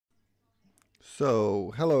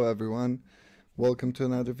So, hello everyone, welcome to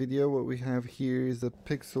another video. What we have here is a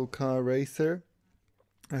pixel car racer.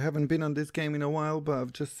 I haven't been on this game in a while, but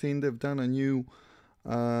I've just seen they've done a new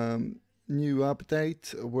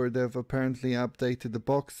update where they've apparently updated the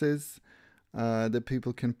boxes that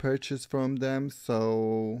people can purchase from them.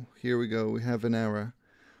 So here we go, we have an error.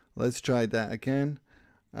 Let's try that again.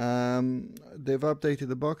 They've updated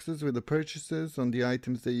the boxes with the purchases on the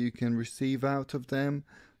items that you can receive out of them.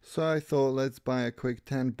 So I thought, let's buy a quick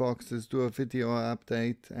 10 boxes, do a video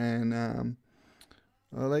update, and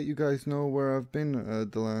I'll let you guys know where I've been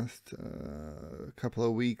the last couple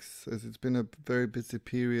of weeks, as it's been a very busy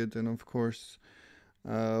period. And of course,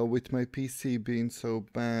 with my PC being so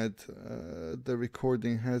bad, the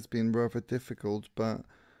recording has been rather difficult, but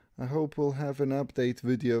I hope we'll have an update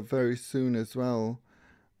video very soon as well.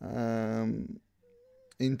 In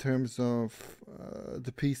terms of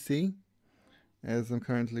the PC, as I'm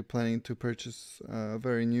currently planning to purchase a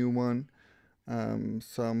very new one,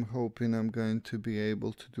 so I'm hoping I'm going to be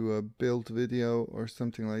able to do a build video or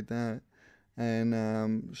something like that,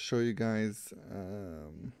 and show you guys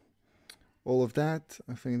all of that.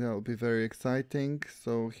 I think that will be very exciting.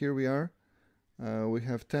 So here we are. We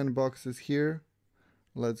have 10 boxes here.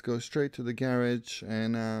 Let's go straight to the garage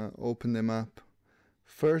and open them up.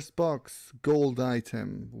 First box, gold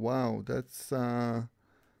item. Wow, that's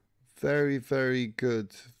very, very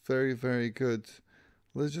good. Very, very good.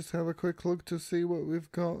 Let's just have a quick look to see what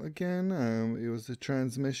we've got again. It was the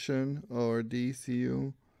transmission or the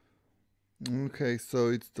ECU. Okay, so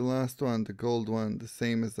it's the last one, the gold one, the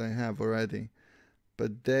same as I have already.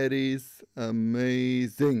 But that is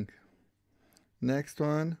amazing. Next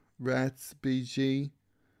one, Rats BG.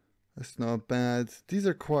 That's not bad. These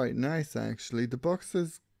are quite nice actually. The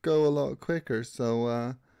boxes go a lot quicker,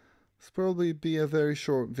 so it's probably be a very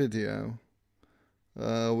short video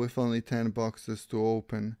with only 10 boxes to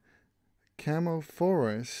open. Camo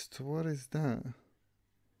Forest, what is that?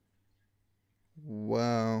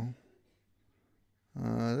 Wow.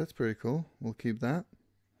 That's pretty cool. We'll keep that.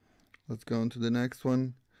 Let's go on to the next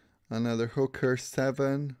one. Another Hooker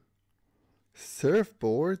 7.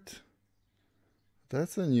 Surfboard.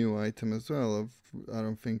 That's a new item as well. I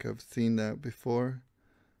don't think I've seen that before.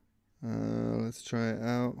 Let's try it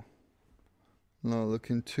out. Not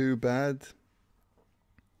looking too bad.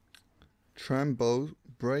 Trambo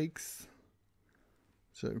brakes.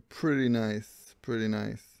 So pretty nice, pretty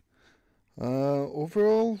nice.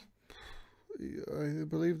 Overall, I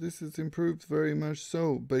believe this has improved very much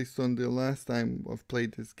so based on the last time I've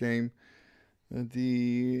played this game.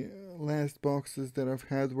 The last boxes that I've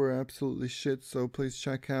had were absolutely shit, so please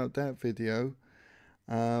check out that video.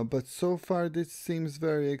 But so far this seems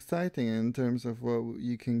very exciting in terms of what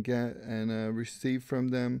you can get and receive from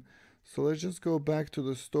them. So let's just go back to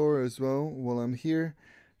the store as well while I'm here.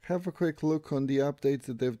 Have a quick look on the updates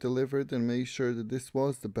that they've delivered and make sure that this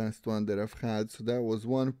was the best one that I've had. So that was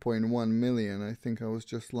 1.1 million. I think I was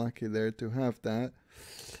just lucky there to have that.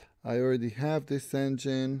 I already have this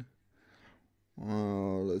engine.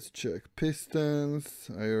 Let's check pistons.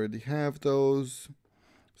 I already have those.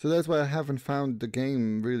 So that's why I haven't found the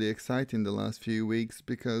game really exciting the last few weeks,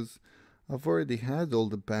 because I've already had all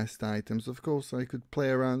the best items. Of course, I could play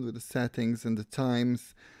around with the settings and the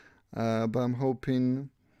times, but I'm hoping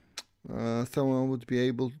someone would be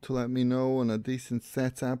able to let me know on a decent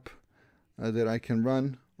setup that I can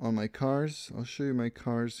run on my cars. I'll show you my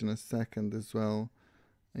cars in a second as well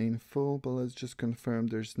in full, but let's just confirm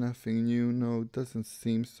there's nothing new. No, it doesn't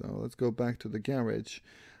seem so. Let's go back to the garage.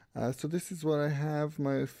 So this is what I have.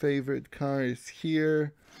 My favorite car is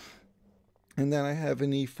here, and then I have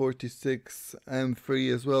an E46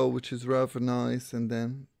 M3 as well, which is rather nice, and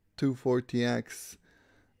then 240X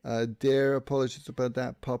there. Apologies about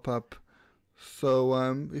that pop-up. So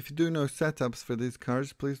if you do know setups for these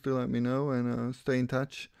cars, please do let me know and stay in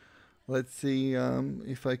touch. Let's see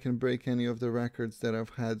if I can break any of the records that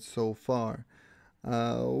I've had so far.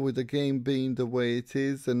 With the game being the way it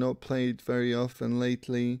is and not played very often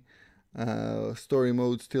lately, story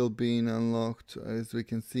mode still being unlocked, as we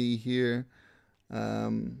can see here.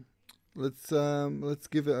 Let's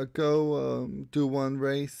give it a go. Do one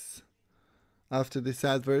race after this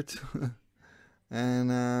advert,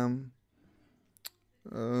 and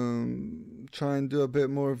try and do a bit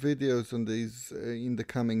more videos on these in the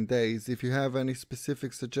coming days. If you have any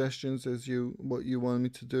specific suggestions as what you want me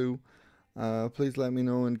to do, please let me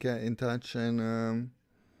know and get in touch, and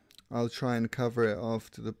I'll try and cover it off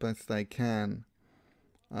to the best I can.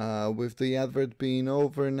 With the advert being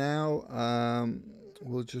over now,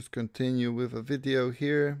 we'll just continue with a video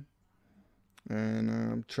here,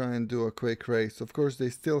 and try and do a quick race. Of course, they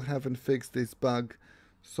still haven't fixed this bug,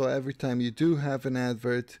 so every time you do have an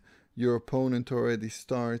advert, your opponent already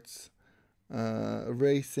starts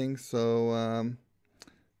racing. So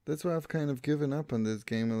that's why I've kind of given up on this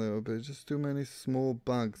game a little bit. Just too many small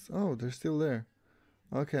bugs. Oh, they're still there.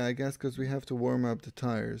 Okay, I guess because we have to warm up the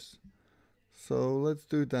tires. So let's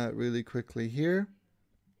do that really quickly here.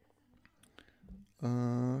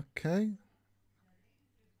 Okay.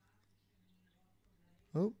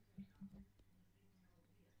 Oh.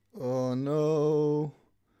 Oh no.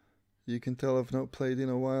 You can tell I've not played in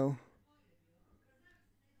a while.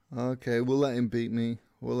 Okay, we'll let him beat me.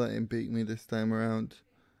 We'll let him beat me this time around.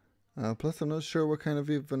 Plus, I'm not sure what kind of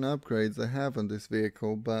even upgrades I have on this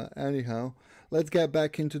vehicle, but anyhow, let's get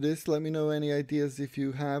back into this. Let me know any ideas if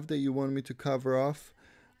you have that you want me to cover off,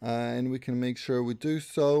 and we can make sure we do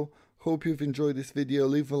so. Hope you've enjoyed this video.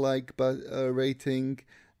 Leave a like, rating,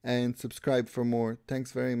 and subscribe for more.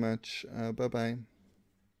 Thanks very much. Bye-bye.